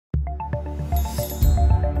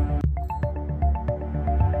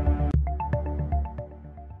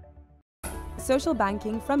Social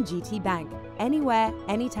banking from GT Bank. Anywhere,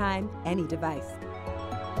 anytime, any device.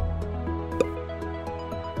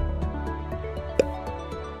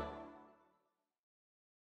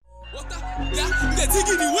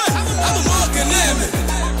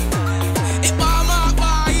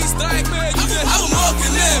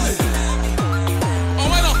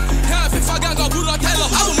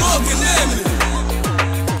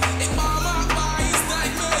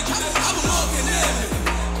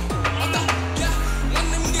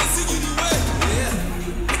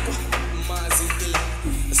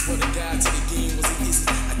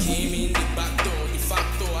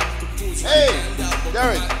 Hey,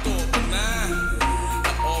 Dereick.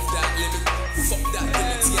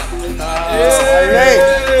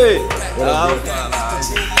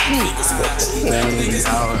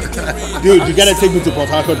 Dude, you gotta take me to Port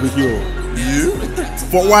Harcourt with you. You?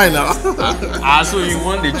 For why now? So you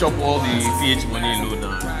want to chop all the PH money alone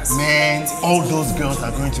now? Man, all those girls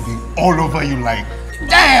are going to be all over you like,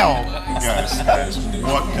 damn! Guys,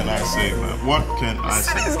 what can I say, man? What can I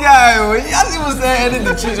say? This guy, he hasn't even said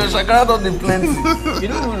anything to change. Shakara done the plenty. You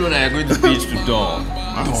don't even know that you're going to PH to dawn.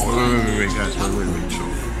 Wait, guys, wait, chill.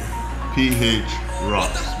 PH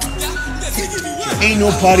rocks. Ain't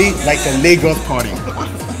no party like a Lagos party.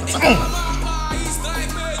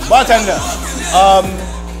 Bartender,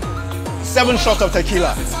 7 shots of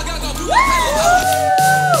tequila.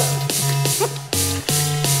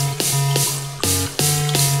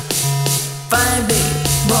 Fine big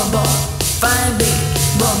bumbo, fine big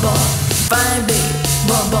bumbo, fine big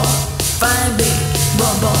bumbo, fine big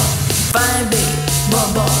bumbo, fine big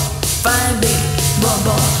bumbo, fine big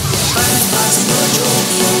bumbo, fine party no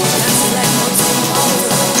joke, dance like no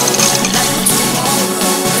tomorrow, like no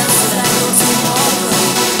tomorrow, dance like no tomorrow,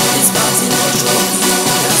 this party no joke,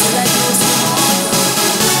 dance like no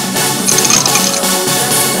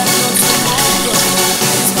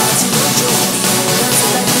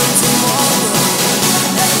tomorrow,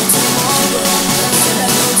 like no tomorrow, dance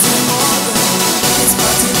like no tomorrow, this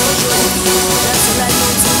party no joke, dance like no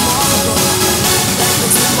tomorrow.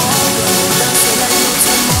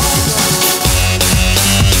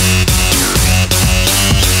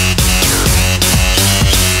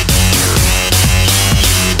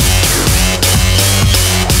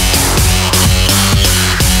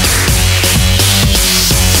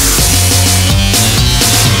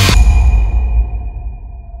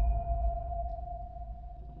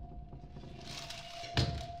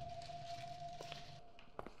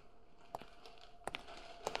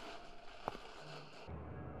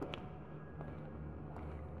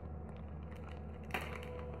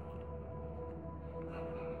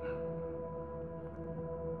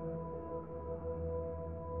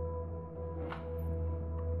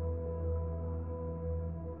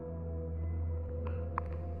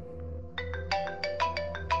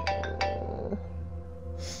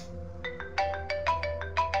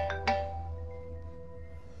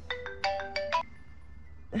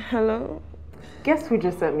 Hello? Guess who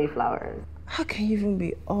just sent me flowers? How can you even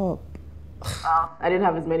be up? I didn't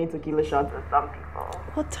have as many tequila shots as some people.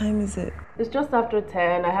 What time is it? It's just after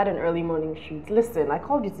 10. I had an early morning shoot. Listen, I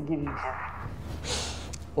called you to give you gifts.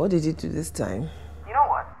 What did you do this time? You know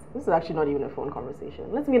what? This is actually not even a phone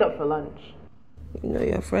conversation. Let's meet up for lunch. You know,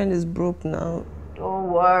 your friend is broke now.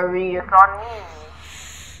 Don't worry, it's on me.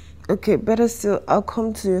 Okay, better still, I'll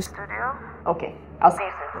come to your Studio? Okay, I'll see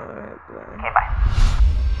you soon. Alright, bye. Okay, bye.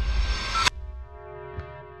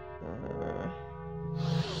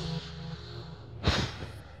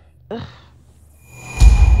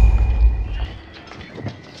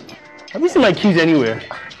 Have you seen my keys anywhere?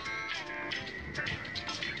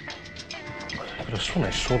 I could have sworn I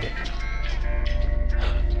saw them.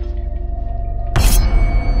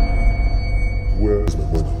 Where is my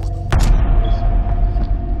money?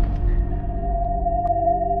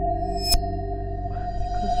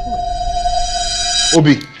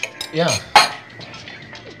 Obi. Yeah.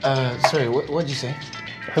 Sorry, what did you say?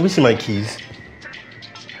 Have you seen my keys?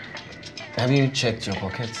 Have you checked your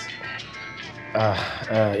pockets?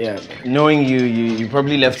 Yeah. Knowing you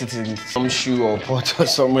probably left it in some shoe or pot or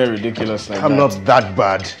somewhere ridiculous like that. I'm not that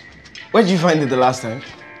bad. Where did you find it the last time?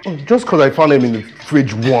 Oh, just because I found them in the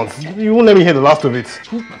fridge once. You won't let me hear the last of it.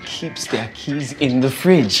 Who keeps their keys in the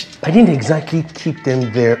fridge? I didn't exactly keep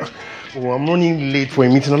them there. Oh, I'm running late for a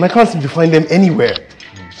meeting and I can't seem to find them anywhere.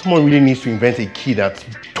 Someone really needs to invent a key that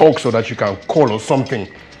talks so that you can call or something.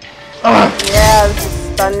 Yeah, this is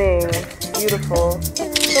stunning. Beautiful.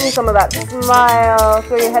 Show me some of that smile.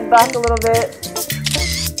 Throw your head back a little bit.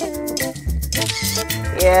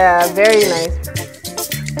 Yeah, very nice.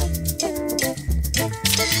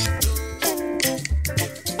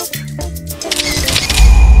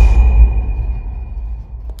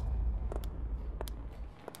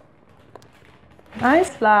 Nice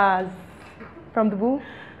flowers. From the booth?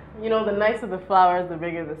 You know, the nicer the flowers, the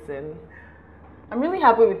bigger the sin. I'm really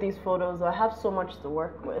happy with these photos. I have so much to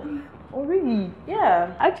work with. Oh, really?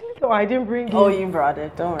 Yeah. Actually, no, I didn't bring it. Oh, you brought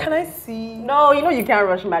it. Don't worry. Can I see? No, you know you can't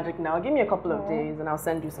rush magic now. Give me a couple of days and I'll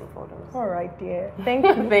send you some photos. All right, dear. Thank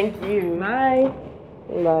you. Thank you. Bye.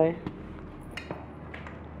 Bye.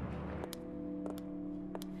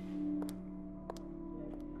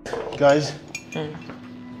 Guys,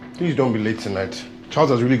 please don't be late tonight. Charles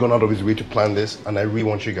has really gone out of his way to plan this, and I really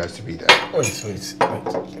want you guys to be there. Wait.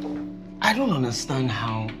 I don't understand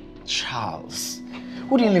how Charles,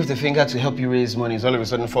 who didn't lift a finger to help you raise money, is all of a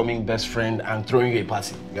sudden forming best friend and throwing you a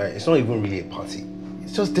party. Guy, it's not even really a party.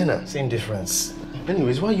 It's just dinner. Same difference.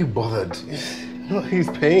 Anyways, why are you bothered? No, he's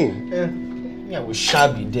paying. Yeah, we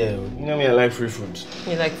shall be there. You know me, I like free food.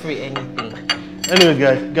 You like free anything. Anyway,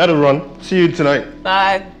 guys, gotta run. See you tonight.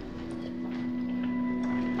 Bye.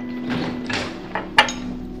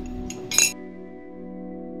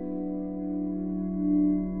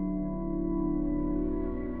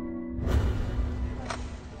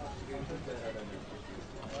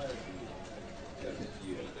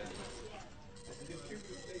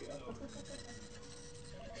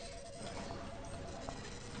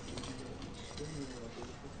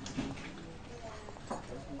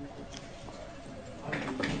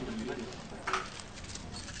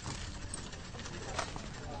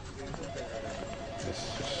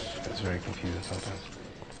 It's very confusing sometimes.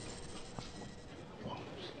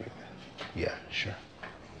 Yeah, sure.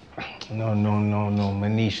 No,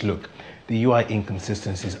 Manish, look. The UI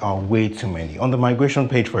inconsistencies are way too many. On the migration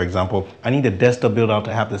page, for example, I need the desktop build-out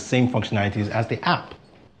to have the same functionalities as the app.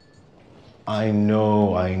 I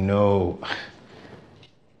know.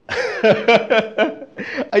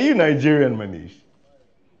 Are you Nigerian, Manish?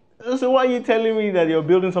 So why are you telling me that you're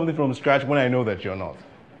building something from scratch when I know that you're not?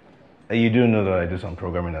 You do know that I do some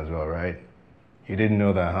programming as well, right? You didn't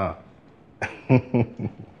know that, huh?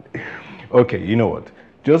 Okay, you know what?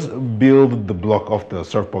 Just build the block off the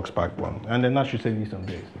Surfbox backbone, and then that should save you some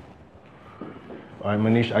days. All right,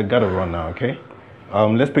 Manish, I gotta run now, okay?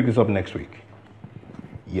 Let's pick this up next week.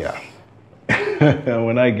 Yeah.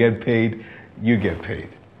 When I get paid, you get paid.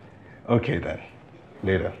 Okay then.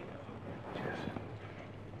 Later. Cheers.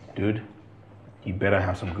 Dude, you better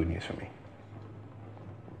have some good news for me.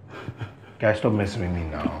 Guys, stop messing with me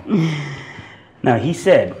now. Now, he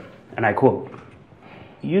said, and I quote,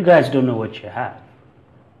 "You guys don't know what you have.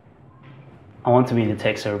 I want to be in the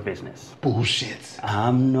Techserve business." Bullshit.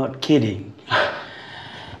 I'm not kidding.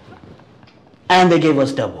 And they gave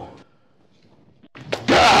us double.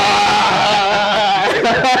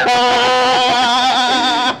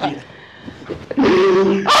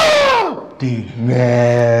 Dude,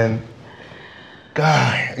 man.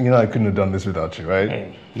 God, you know I couldn't have done this without you, right?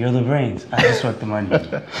 Hey, you're the brains. I just want the money.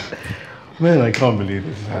 Man, I can't believe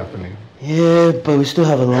this is happening. Yeah, but we still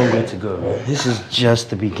have a long way to go. This is just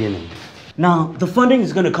the beginning. Now, the funding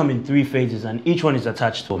is going to come in 3 phases, and each one is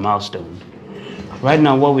attached to a milestone. Right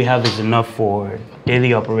now, what we have is enough for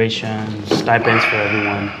daily operations, stipends for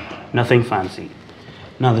everyone, nothing fancy.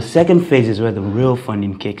 Now, the second phase is where the real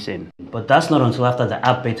funding kicks in. But that's not until after the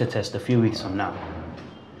app beta test a few weeks from now.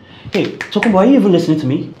 Hey, Tokunbo, are you even listening to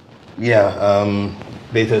me? Yeah,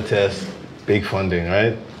 beta test, big funding,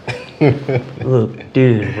 right? Look,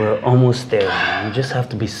 dude, we're almost there. We just have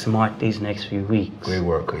to be smart these next few weeks. Great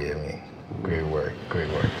work, Deyemi. Great work.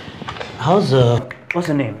 How's, what's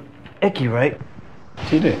her name? Eki, right?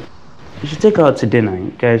 Titi. You should take her out to dinner.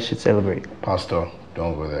 You guys should celebrate. Pastor,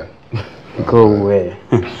 don't go there. Go where?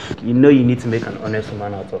 You know you need to make an honest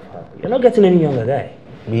man out of her. You're not getting any younger, guy.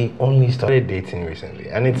 We only started dating recently,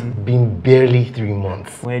 and it's been barely 3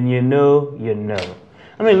 months. When you know, you know.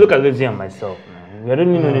 I mean, look at Lizzie and myself, man. We had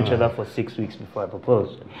only known each other for 6 weeks before I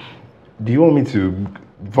proposed. Do you want me to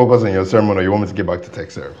focus on your sermon, or you want me to get back to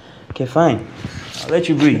Techserve? Okay, fine. I'll let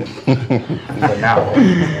you breathe. For now.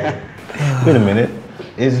 Wait a minute.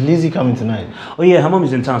 Is Lizzie coming tonight? Oh yeah, her mom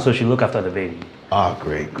is in town, so she'll look after the baby. Ah,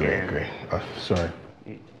 great. Sorry.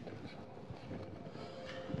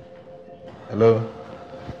 Hello?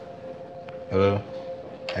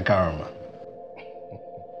 I can't remember.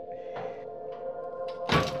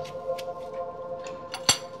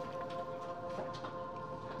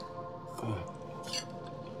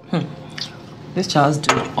 This Charles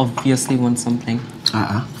dude obviously wants something.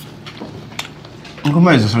 Uncle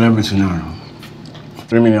Ma is a celebrity now.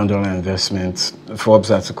 $3 million investment,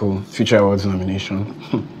 Forbes article, Future Awards nomination.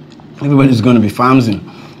 Everybody's going to be farming.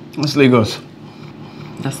 That's Lagos.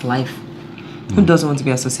 That's life. Who doesn't want to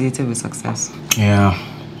be associated with success? Yeah,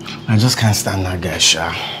 I just can't stand that guy,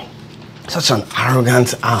 Sha. Such an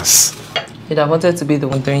arrogant ass. You'd have wanted to be the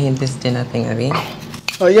one throwing him this dinner thing, have you?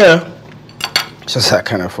 Oh, yeah. Just I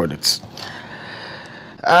can't afford it.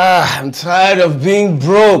 I'm tired of being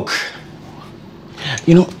broke.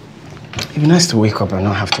 You know, it'd be nice to wake up and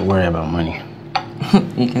not have to worry about money.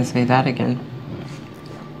 You can say that again.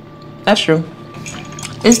 That's true.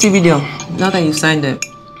 It's the video. Now that you've signed it,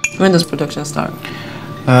 when does production start?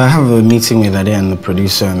 I have a meeting with Ade and the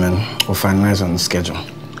producer, and then we'll finalize on the schedule.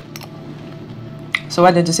 So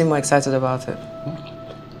why did you seem more excited about it?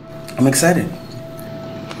 I'm excited.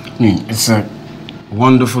 It's a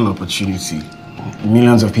wonderful opportunity.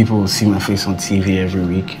 Millions of people will see my face on TV every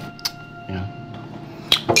week.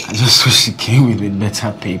 I just wish it came with a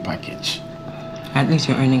better pay package. At least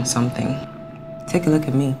you're earning something. Take a look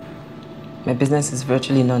at me. My business is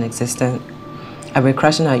virtually non-existent. I've been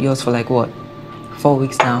crashing at yours for like, what, 4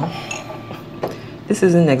 weeks now? This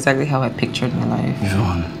isn't exactly how I pictured my life.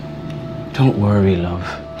 Yvonne, don't worry, love.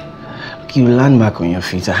 Look, you land back on your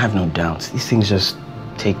feet, I have no doubt. These things just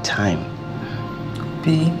take time.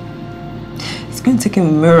 B, it's going to take a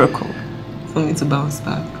miracle for me to bounce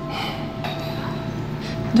back.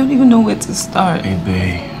 I don't even know where to start. Hey,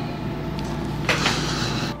 babe.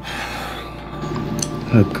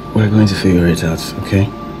 Look, we're going to figure it out, okay?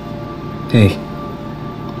 Hey.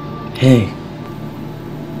 Hey.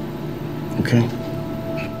 Okay?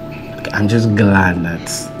 Look, I'm just glad that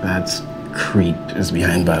that creep is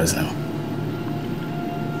behind bars now.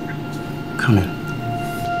 Come in.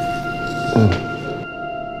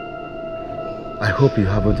 I hope you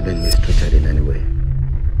haven't been mistreated in any way.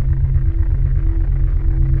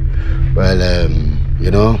 Well,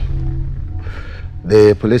 you know,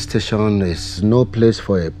 the police station is no place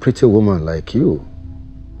for a pretty woman like you.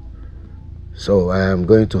 So I am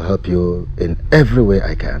going to help you in every way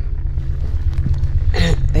I can.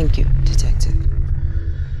 Thank you, Detective.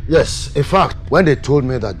 Yes, in fact, when they told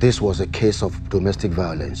me that this was a case of domestic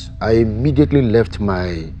violence, I immediately left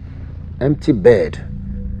my empty bed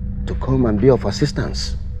to come and be of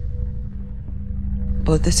assistance.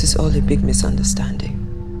 But this is all a big misunderstanding.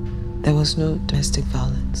 There was no domestic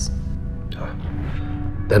violence.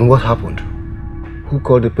 Then what happened? Who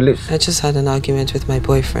called the police? I just had an argument with my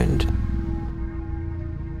boyfriend.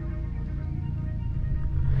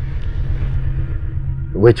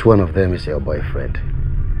 Which one of them is your boyfriend?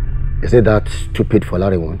 Is it that stupid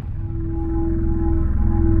Folarin one?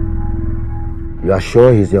 You are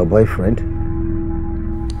sure he's your boyfriend?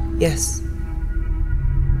 Yes.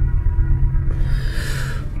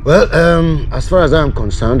 Well, as far as I'm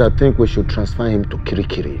concerned, I think we should transfer him to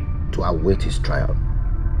Kirikiri to await his trial.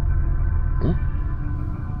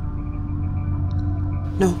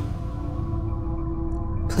 No.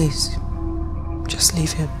 Please, just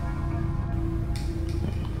leave him.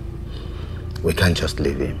 We can't just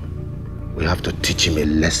leave him. We have to teach him a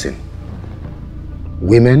lesson.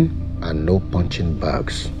 Women are no punching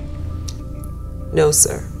bags. No,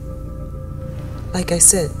 sir. Like I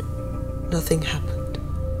said, nothing happened.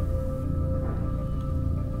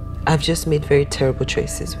 I've just made very terrible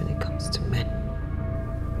choices when it comes to men.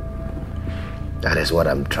 That is what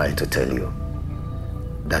I'm trying to tell you.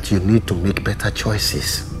 That you need to make better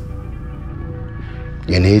choices.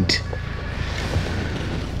 You need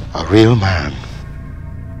a real man.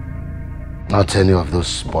 Not any of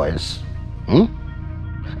those boys.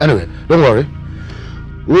 Anyway, don't worry.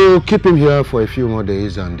 We'll keep him here for a few more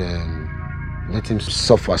days and then let him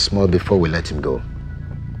suffer small before we let him go.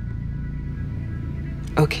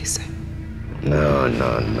 Okay, sir. No.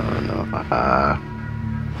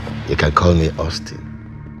 You can call me Austin.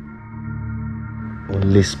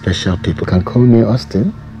 Only special people can call me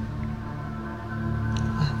Austin.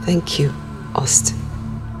 Thank you, Austin.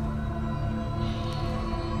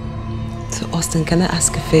 So, Austin, can I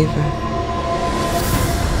ask a favor?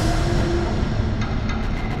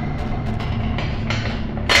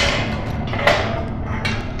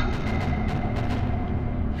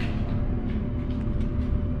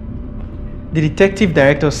 The detective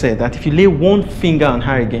director said that if you lay one finger on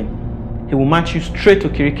her again, he will march you straight to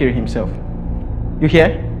Kirikiri himself. You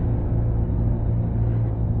hear?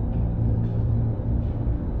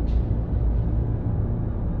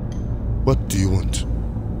 What do you want?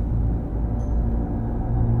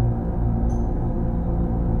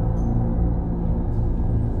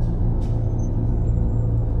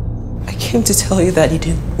 I came to tell you that it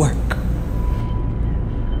didn't work.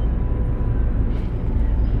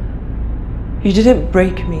 You didn't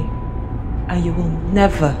break me, and you will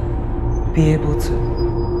never be able to.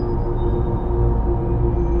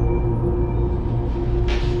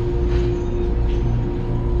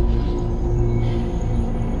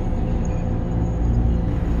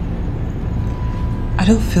 I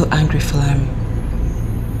don't feel angry, Folarin.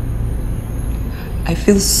 I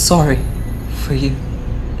feel sorry for you.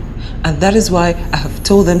 And that is why I have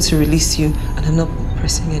told them to release you and I'm not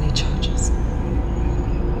pressing any charges.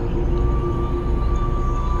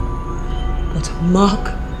 But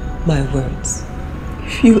mark my words.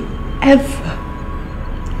 If you ever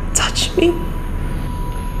touch me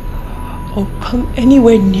or come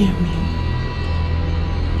anywhere near me,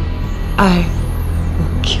 I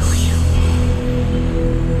will kill you.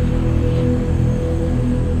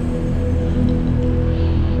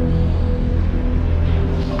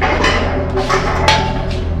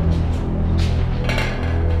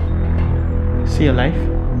 See your life?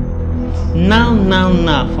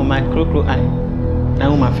 Now for my crow eye. I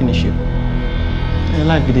will finish you. Your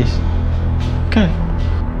life with this. Okay.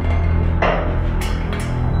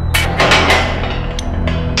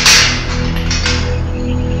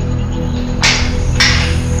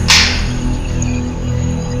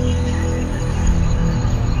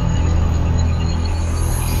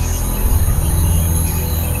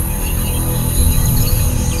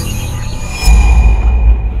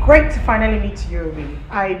 Great to finally meet you, Obi.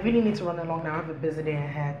 I really need to run along now. I have a busy day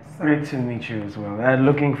ahead. So. Great to meet you as well. I'm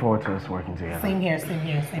looking forward to us working together. Same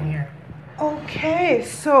here. Okay,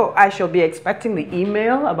 so I shall be expecting the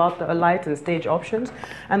email about the light and stage options,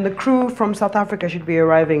 and the crew from South Africa should be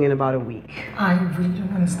arriving in about a week. I really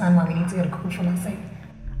don't understand why we need to get a crew from SA.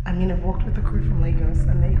 I mean, I've worked with a crew from Lagos,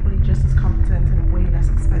 and they're equally just as competent and way less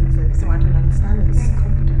expensive, so I don't understand this.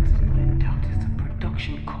 Competent? I doubt it. The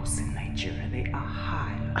production costs in Nigeria, they are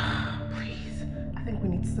high. Please. I think we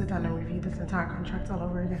need to sit down and review this entire contract all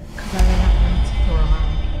over again, because I don't have money to throw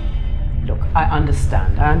around. Look, I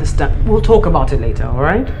understand. We'll talk about it later, all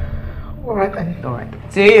right? All right then. All right.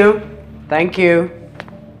 See you. Thank you.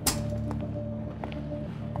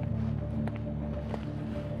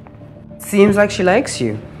 Seems like she likes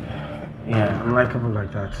you. Yeah, I'm likable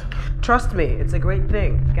like that. Trust me, it's a great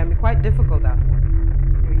thing. It can be quite difficult at work.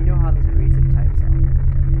 You know how these creative types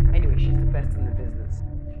are. Anyway, she's the best in the business.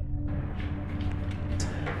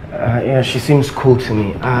 Yeah, she seems cool to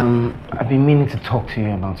me. I've been meaning to talk to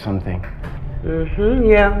you about something.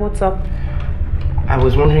 Yeah, what's up? I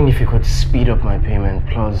was wondering if you could speed up my payment,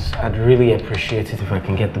 plus I'd really appreciate it if I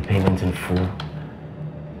can get the payment in full.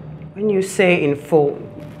 When you say in full,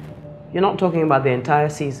 you're not talking about the entire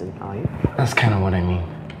season, are you? That's kind of what I mean.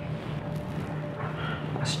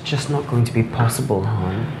 That's just not going to be possible,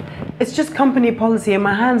 hon. It's just company policy and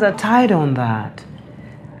my hands are tied on that.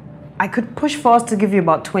 I could push for us to give you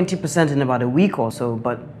about 20% in about a week or so,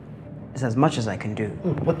 but it's as much as I can do.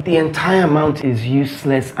 But the entire amount is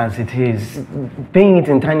useless as it is. Paying it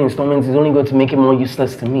in tiny installments is only going to make it more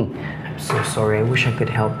useless to me. I'm so sorry, I wish I could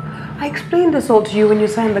help. I explained this all to you when you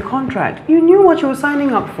signed the contract. You knew what you were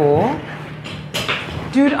signing up for.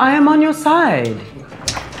 Dude, I am on your side.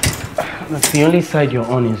 That's the only side you're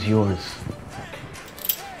on is yours.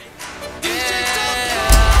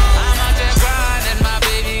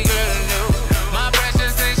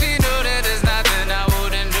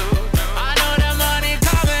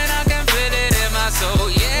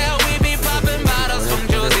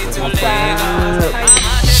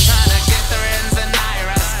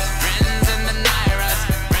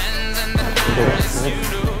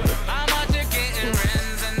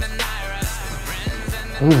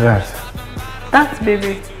 Who's that? That's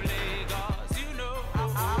baby.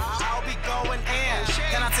 I'll be going in.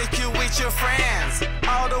 Can I take you with your friends?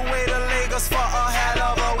 All the way to Lagos for a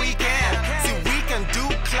hell of a weekend. See, we can do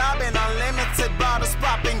clubbing, unlimited bottles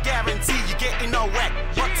popping, guarantee you getting no wet.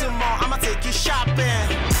 What tomorrow? I'ma take you shopping.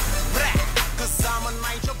 Cause I'm a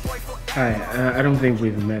Niger boy for. Hi, I don't think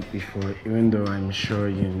we've met before, even though I'm sure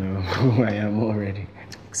you know who I am already.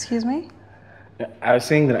 Excuse me? I was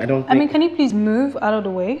saying that I don't think... I mean, can you please move out of the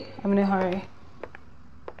way? I'm in a hurry.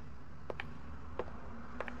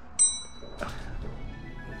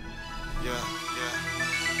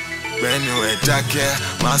 Benue jacket,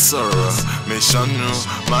 my sorrow, me shonu,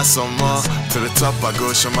 my summer. To the top I go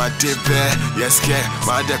show my dip. Yes, ke,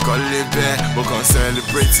 my decollibe. We gon'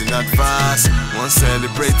 celebrate in advance. Won't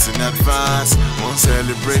celebrate in advance. Won't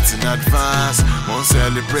celebrate in advance. Won't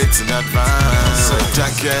celebrate in advance. So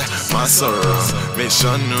jacket, my sorrow, me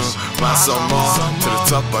shonu, my summer. To the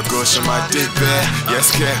top I go show my dip. Yes,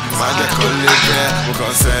 ke, my decollibe. We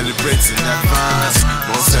gon' celebrate in advance.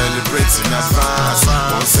 Won't celebrate in advance.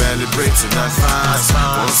 Won't celebrate in advance,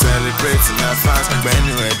 won't celebrate in in advance. But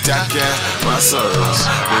anyway, jacket, my sorrows,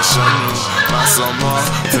 they show me my summer.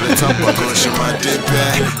 To the top, I'm gonna show my day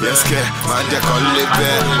back. Yes, kid, my deck on live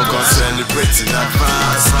back. We're gonna celebrate in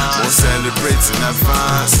advance. We'll celebrate in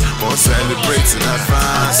advance. We'll celebrate in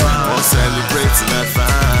advance. We'll celebrate in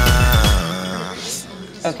advance.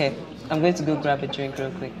 Okay, I'm going to go grab a drink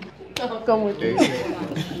real quick. I'll come with you.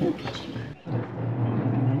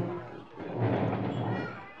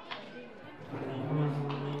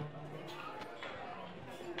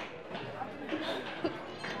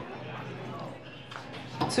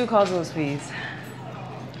 Two cosmos, please.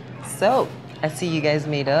 So, I see you guys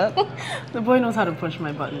made up. The boy knows how to push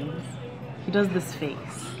my buttons. He does this face,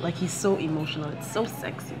 like he's so emotional. It's so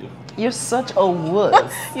sexy. You're such a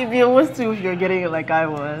wuss. You'd be a wuss too if you're getting it like I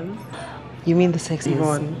was. You mean the sexy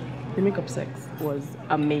one? The makeup sex was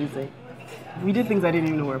amazing. We did things I didn't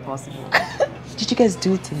even know were possible. Did you guys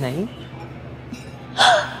do it tonight?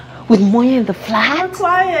 With Moya in the flat? We're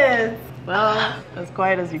quiet. Well, as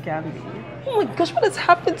quiet as you can be. Oh my gosh, what has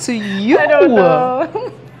happened to you? I don't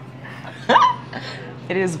know.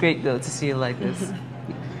 It is great though to see you like this.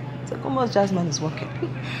 It's like almost Jasmine is working.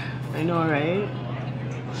 I know, right?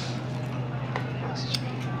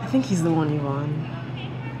 I think he's the one, Yvonne.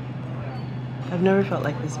 I've never felt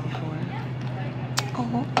like this before.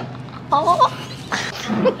 Oh. Oh.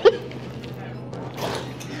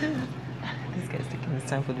 This guy's taking his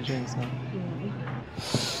time for the drinks now.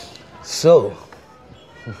 So,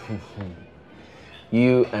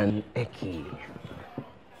 you and Eki.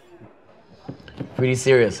 Pretty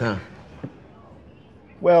serious, huh?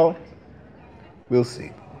 Well, we'll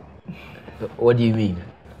see. What do you mean?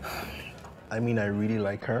 I mean, I really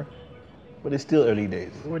like her, but it's still early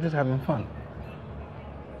days. We're just having fun.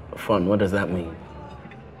 Fun? What does that mean?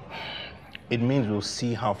 It means we'll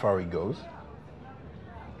see how far it goes.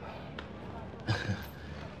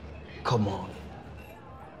 Come on.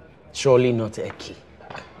 Surely not Eki.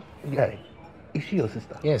 Guy, is she your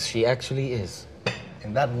sister? Yes, she actually is.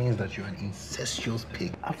 And that means that you're an incestuous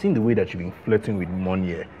pig. I've seen the way that you've been flirting with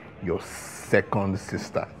Monia, your second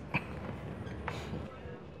sister.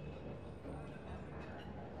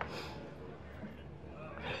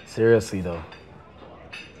 Seriously though,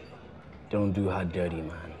 don't do her dirty,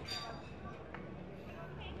 man.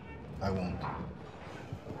 I won't.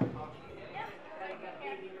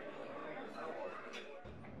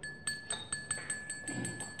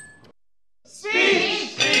 Speech!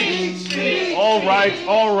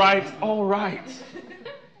 All right.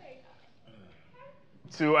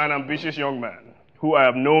 To an ambitious young man who I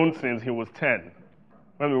have known since he was 10,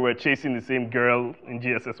 when we were chasing the same girl in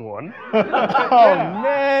GSS1. Oh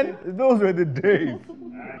man, those were the days.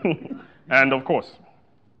 And of course,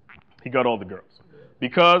 he got all the girls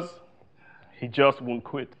because he just won't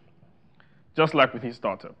quit. Just like with his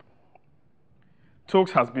startup.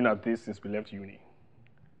 Tokes has been at this since we left uni.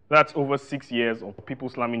 That's over 6 years of people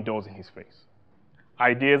slamming doors in his face,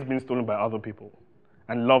 ideas being stolen by other people,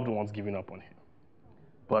 and loved ones giving up on him.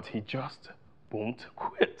 But he just won't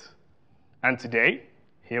quit. And today,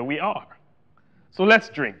 here we are. So let's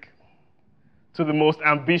drink to the most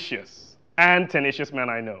ambitious and tenacious man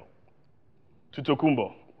I know, to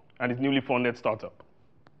Tokunbo and his newly funded startup,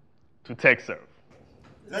 to Techserve.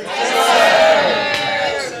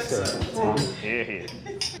 Here, here.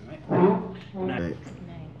 Nice.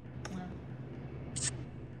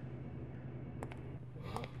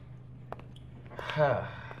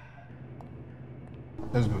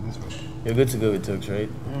 Let's go this way. You're good to go with Tokes, right?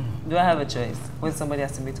 Do I have a choice when somebody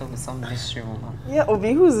has to meet up with some mystery woman? Yeah,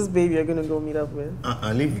 Obi, who's this baby you're gonna go meet up with?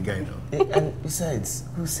 I'll leave the guy now. And besides,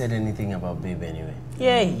 who said anything about babe anyway?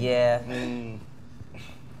 Yeah.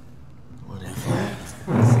 Whatever.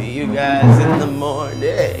 See you guys in the morning.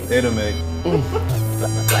 Later, mate.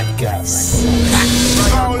 Black guys.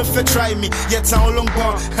 All if they try me, yet I long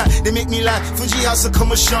bar. They make me laugh. Fuji house a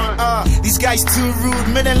commotion. These guys too rude,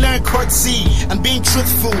 men and learn courtesy. I'm being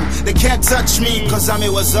truthful, they can't touch me. Cause I'm a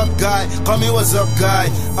what's up guy. Call me what's up guy.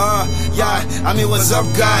 Yeah, I'm a what's up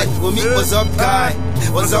guy. With me what's up guy.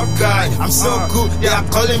 What's up guy? I'm so good, they are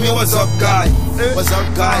calling me what's up guy. What's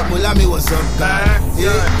up guy? Mulami what's up guy.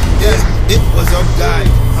 Yeah, it was up guy.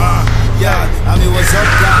 Yeah, I mean what's up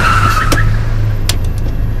guy.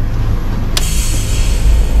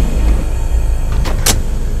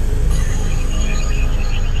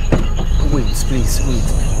 Wait, please, wait.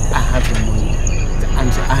 I have your money.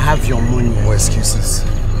 I have your money. No excuses.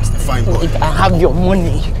 It's the fine boy. Wait, I have your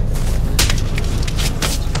money.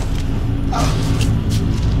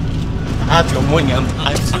 I have your money. I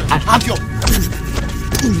have your...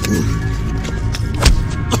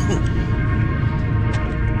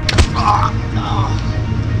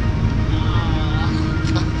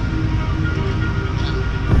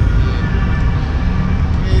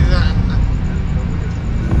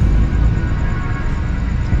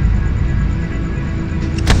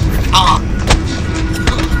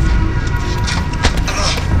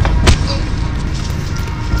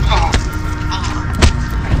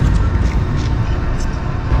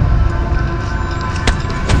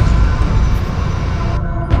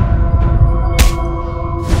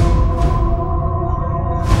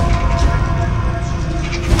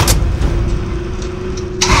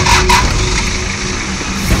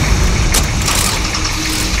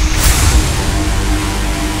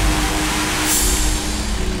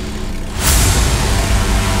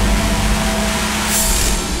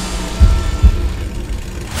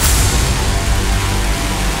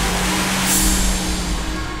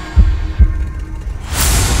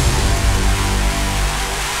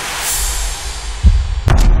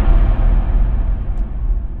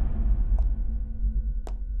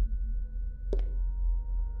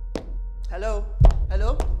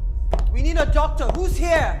 need a doctor. Who's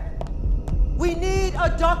here? We need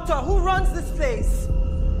a doctor. Who runs this place?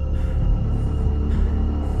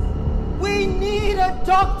 We need a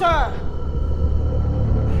doctor.